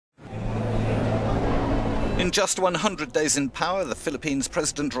In just 100 days in power, the Philippines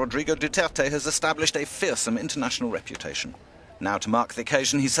President Rodrigo Duterte has established a fearsome international reputation. Now, to mark the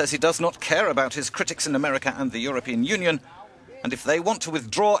occasion, he says he does not care about his critics in America and the European Union, and if they want to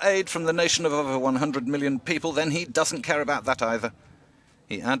withdraw aid from the nation of over 100 million people, then he doesn't care about that either.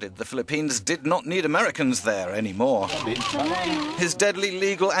 He added the Philippines did not need Americans there anymore. His deadly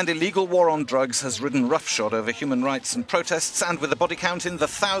legal and illegal war on drugs has ridden roughshod over human rights and protests, and with a body count in the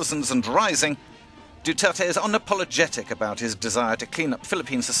thousands and rising, Duterte is unapologetic about his desire to clean up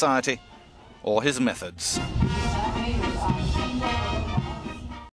Philippine society or his methods.